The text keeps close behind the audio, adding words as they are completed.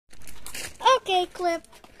Okay, clip.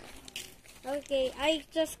 Okay, I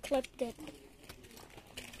just clipped it.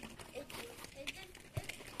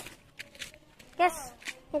 Guess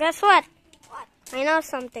what? What? I know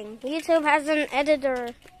something. YouTube has an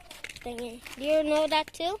editor thingy. Do you know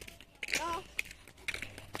that too? No.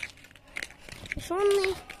 It's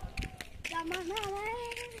only...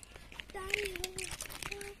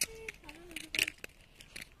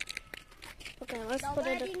 Okay, let's put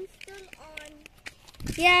it... The wedding's still on.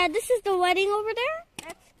 Yeah, this is the wedding over there.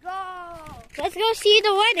 Let's go. Let's go see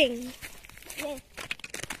the wedding. Yes.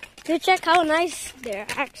 To check how nice they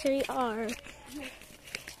actually are.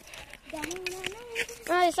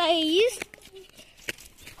 As I used...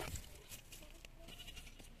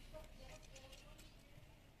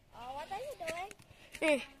 What are you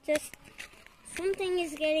doing? Just... Something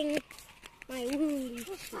is getting my wound.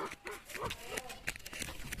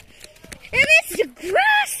 And it's the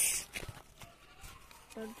grass!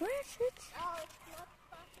 The grass is... Oh, it's not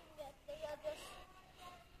passing yet. They are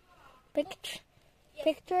just...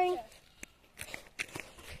 Picturing.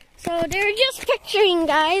 So they're just picturing,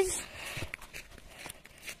 guys.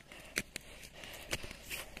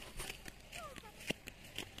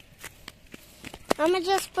 I'm gonna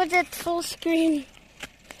just put it full screen.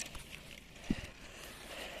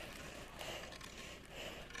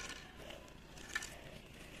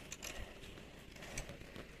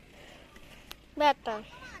 Better.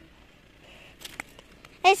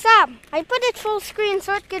 Hey Sam, I put it full screen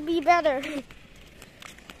so it could be better.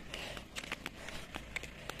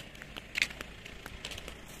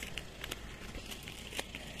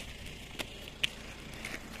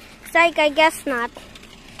 Psych, I guess not.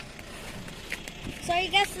 So I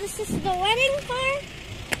guess this is the wedding part?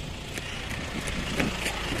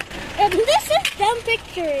 And this is them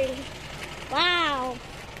picturing. Wow.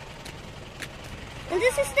 And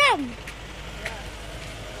this is them.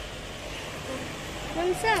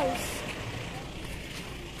 Themselves.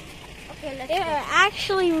 Okay, they're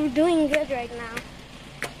actually doing good right now.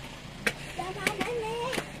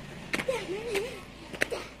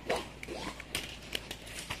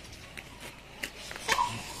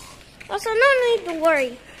 Also, no need to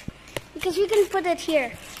worry, because we can put it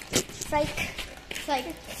here. It's like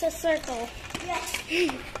it's a circle. Yes.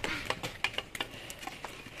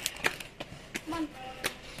 Come on.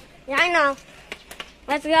 Yeah, I know.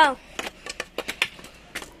 Let's go.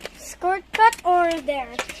 Shortcut or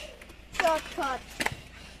there? Shortcut.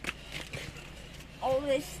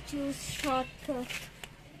 Always choose shortcut.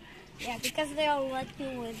 Yeah, because they'll let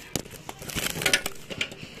you win.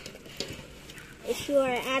 If you are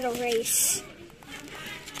at a race.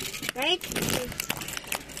 Right?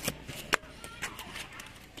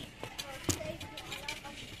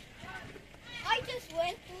 I just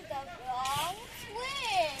went to the wrong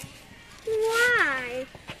swing. Why?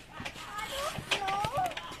 I don't know.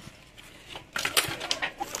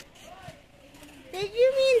 Did you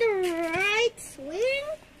mean the right swing?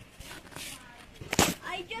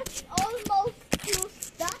 I just almost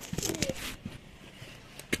chose that swing.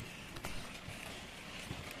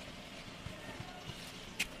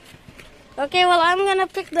 Okay, well, I'm gonna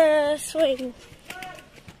pick the swing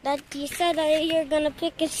that you said you're gonna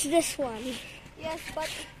pick. It's this one. Yes, but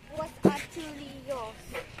it was actually yours.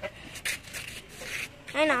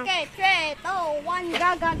 I know. Okay, 3, 2, 1,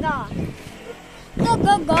 go, go, go. Go,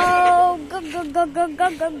 go, go. Go, go, go, go, go,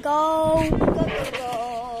 go, go. Go, go,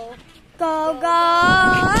 go. Go, go.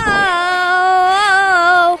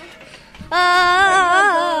 Oh. Oh.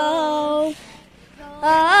 Oh.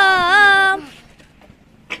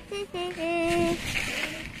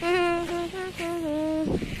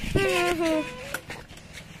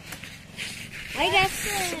 I guess.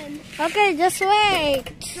 Okay, just wait.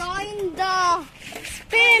 Join the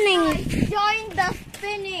Spinning. Join the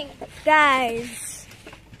spinning. Guys,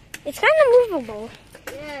 it's kind of movable.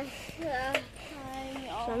 Yes.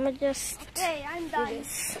 So I'm gonna just Okay, I'm do done.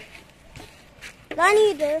 this. Done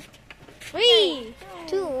either. 3,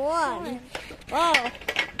 2, 1. Wow.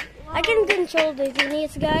 I can control the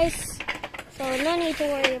genius, guys. So no need to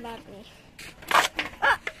worry about me.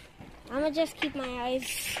 I'm gonna just keep my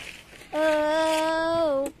eyes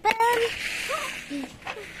open.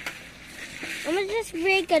 I'm gonna just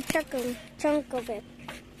break a chunk of it.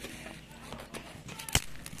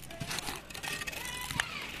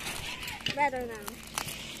 Better now.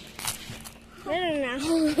 Better now.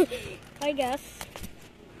 I guess.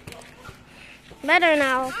 Better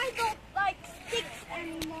now. I don't like sticks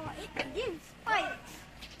anymore. It gives spikes.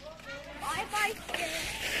 Bye-bye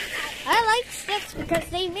sticks. I like sticks because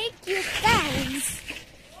they make you stand.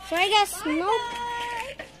 So I guess nope.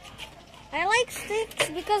 I like sticks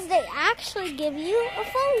because they actually give you a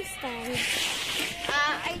phone stand.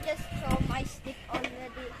 I just throw my stick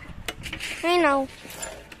already. I know.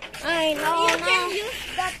 You can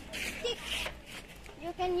use that stick.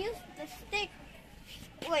 You can use the stick.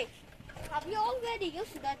 Wait, have you already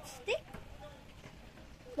used that stick?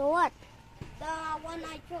 The what? The one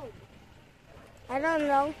I showed. I don't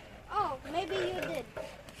know. Oh, maybe you did.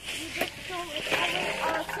 You just threw it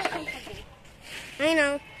a second ago. I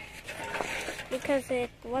know. Because it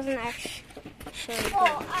wasn't actually good.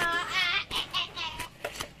 Oh,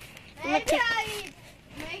 I'm gonna maybe take- I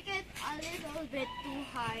make it a little bit too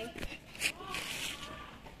high.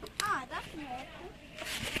 That's more.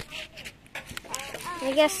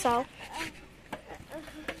 I guess so.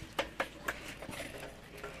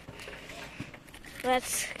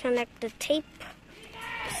 Let's connect the tape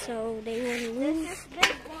so they won't move. This is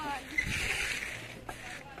big one.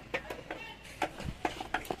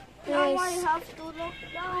 Now I Nice. have to look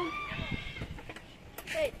down.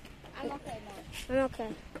 Wait, I'm okay now. I'm okay.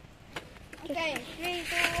 Okay, 3,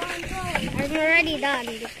 2, 1, go. I'm already done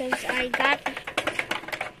because I got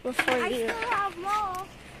before I you. still have more.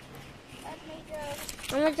 Let me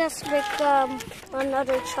just. I'm gonna just make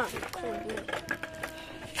another chunk for you.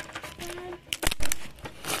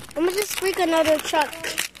 I'm gonna just make another chunk.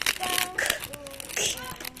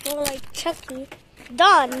 More like Chucky.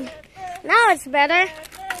 Done. Now it's better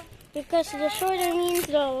because the shorter means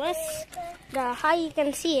the higher you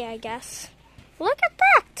can see, I guess. Look at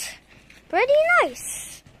that. Pretty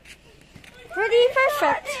nice. Pretty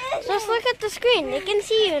perfect. Just look at the screen. They can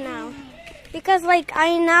see you now. Because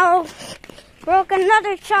I now broke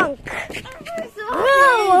another chunk.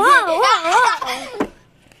 Whoa.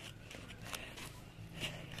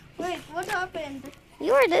 Wait, what happened?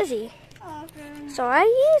 You were dizzy. Okay. So I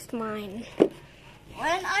used mine.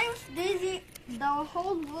 When I was dizzy, the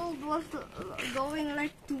whole world was going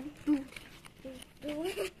like doo.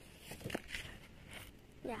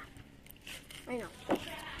 Yeah. I know.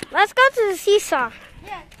 Let's go to the seesaw.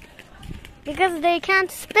 Yeah. Because they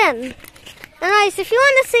can't spin. Anyways, if you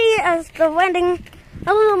want to see the wedding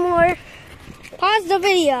a little more, pause the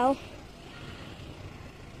video.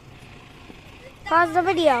 Pause the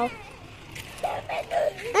video.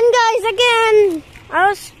 And guys, again,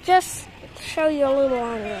 I'll just show you a little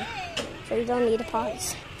longer, so you don't need to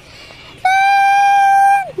pause.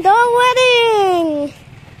 The wedding!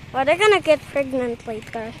 Well, they're gonna get pregnant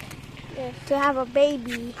later. Yes. To have a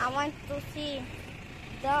baby. I want to see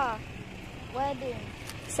the wedding.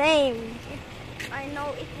 Same. I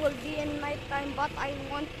know it will be in nighttime, but I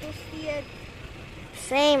want to see it.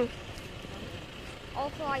 Same.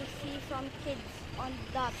 Also, I see some kids on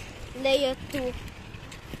that layer 2.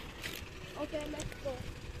 Okay, let's go.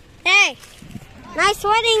 Hey! Nice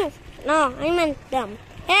wedding! No, I meant them.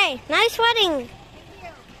 Hey, nice wedding!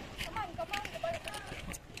 Come on.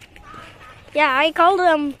 Yeah, I called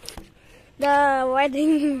them the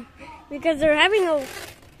wedding because they're having a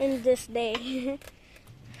in this day.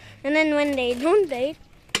 And then when they don't date,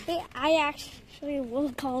 I actually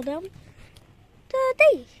will call them the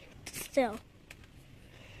date still.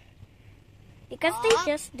 Because they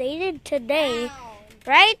just dated today, Down.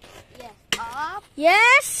 right? Yes. Up.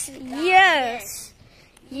 Yes, yes.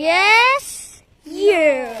 Yes,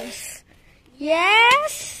 yes.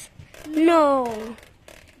 Yes, no.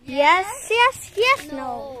 Yes, yes, yes,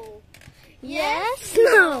 no. Yes,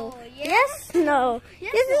 no. Yes, no.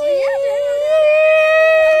 Yes,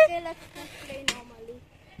 Okay, let's just play normally.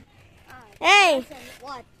 Hey, Listen,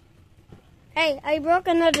 what? hey, I broke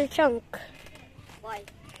another chunk Why?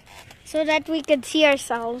 so that we could see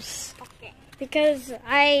ourselves. Okay. Because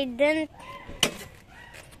I didn't.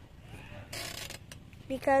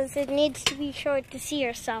 Because it needs to be short to see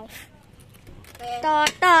yourself. Okay. Da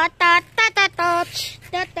da da da da da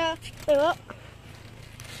da da. Oh.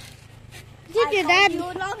 Is it your dad? You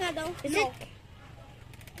long ago. Is No. it?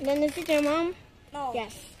 Then is it your mom? No.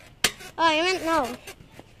 Yes. Oh, I meant no.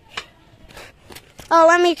 Oh,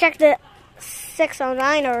 let me check the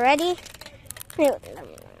 609 already.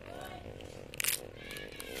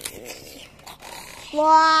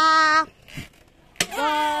 Wow.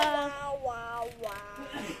 Wow.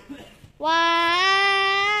 Why?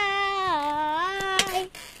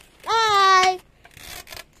 Why?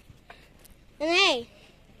 And hey,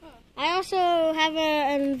 I also have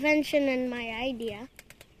an invention in my idea.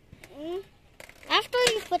 After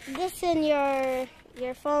you put this in your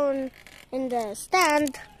phone in the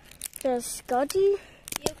stand, just go to. You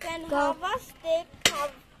can have a stick,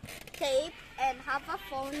 have tape, and have a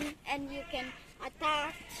phone, and you can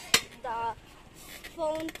attach the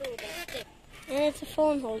phone to the stick. And it's a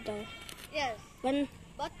phone holder. Yes. When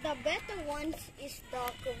But the better ones is the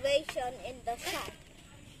curvation in the shop.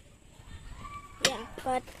 Yeah,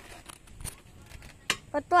 but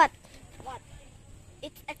what? What?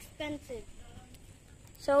 It's expensive.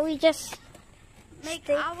 So we just Make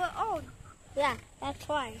stick- our own. Yeah, that's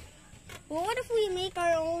why. Well, what if we make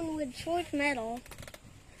our own with short metal?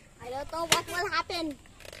 I don't know what will happen.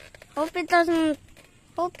 Hope it doesn't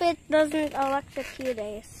electrocute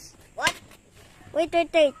us. What? Wait.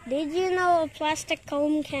 Did you know a plastic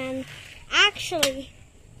comb can actually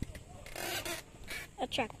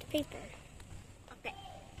attract paper? Okay.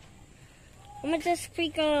 I'm gonna just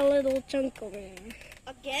creak a little chunk over there.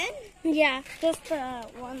 Again? Yeah, just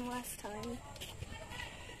one last time.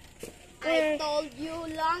 I told you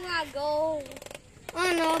long ago.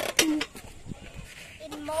 Oh no.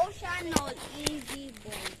 Emotional easy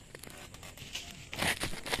boy.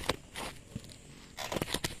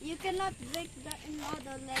 You cannot break the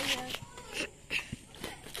another layer.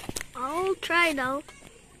 I'll try though.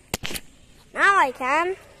 Now I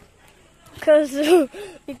can. Because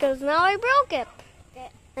now I broke it. Okay.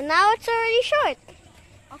 And now it's already short.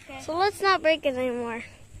 Okay. So let's not break it anymore.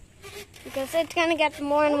 Because it's gonna get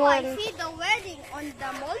more and Oh, more. I see the wedding on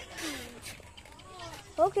the multi.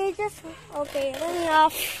 Okay, let me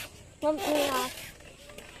off. Let me off.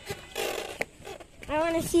 I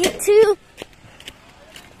wanna see it too.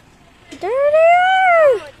 There they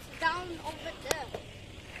Oh, are! it's down over there.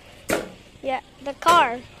 Yeah, the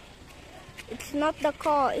car. It's not the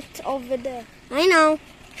car, it's over there. I know.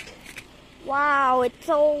 Wow, it's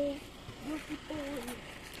so Beautiful.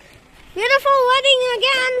 beautiful wedding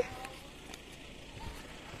again.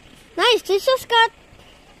 Nice, you just got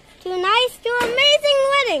to amazing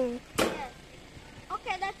wedding. Yes.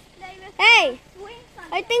 Okay, let's play with Hey, swings on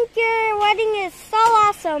I there. think your wedding is so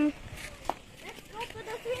awesome. Let's go to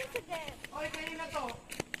the swings again.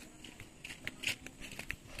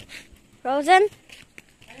 Rosen,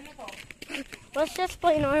 let's just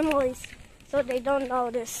play normally so they don't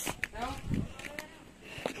notice.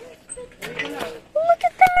 Look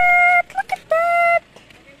at that! Look at that!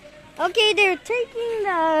 Okay, they're taking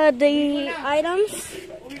the items.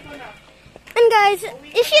 And guys,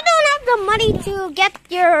 if you don't have the money to get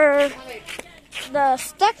the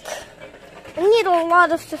stick, you need a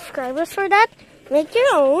lot of subscribers for that. Make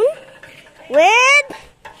your own with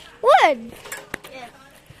wood. Yes.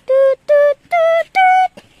 Toot, toot, toot,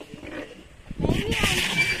 toot. Maybe I'm too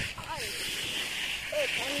high. Wait,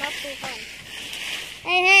 I'm not too high.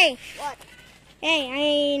 Hey. What? Hey,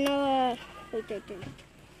 I know. Wait.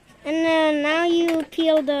 And now you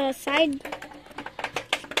peel the side,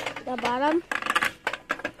 the bottom,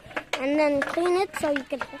 and then clean it so you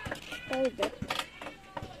can hold it.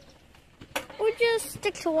 Or just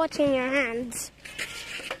stick to washing your hands.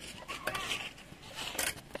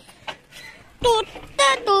 Toot,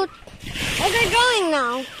 toot, toot. Where they're going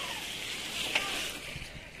now?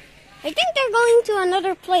 I think they're going to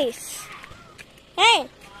another place. Hey.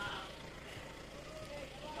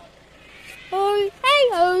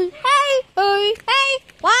 Hey.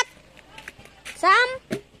 What? Sam?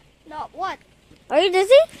 No, what? Are you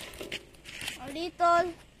dizzy? A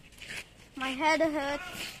little. My head hurts.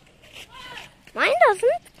 Mine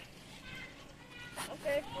doesn't.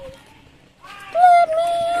 Okay, cool. Let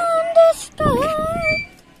me understand.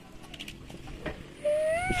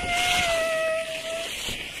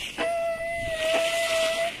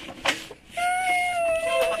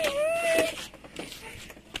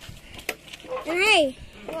 And hey,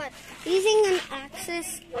 What? using an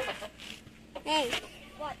axis. Hey,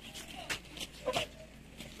 What?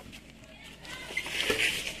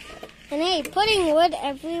 and hey, putting wood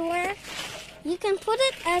everywhere, you can put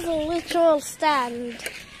it as a literal stand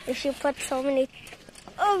if you put so many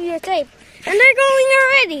of your tape. And they're going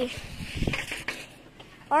already.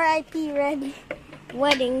 R.I.P. Red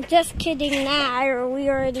Wedding. Just kidding, nah, we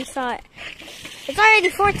already saw it. It's already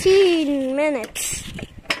 14 minutes.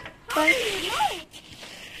 But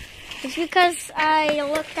it's because I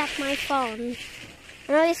looked at my phone.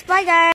 Anyways, bye guys.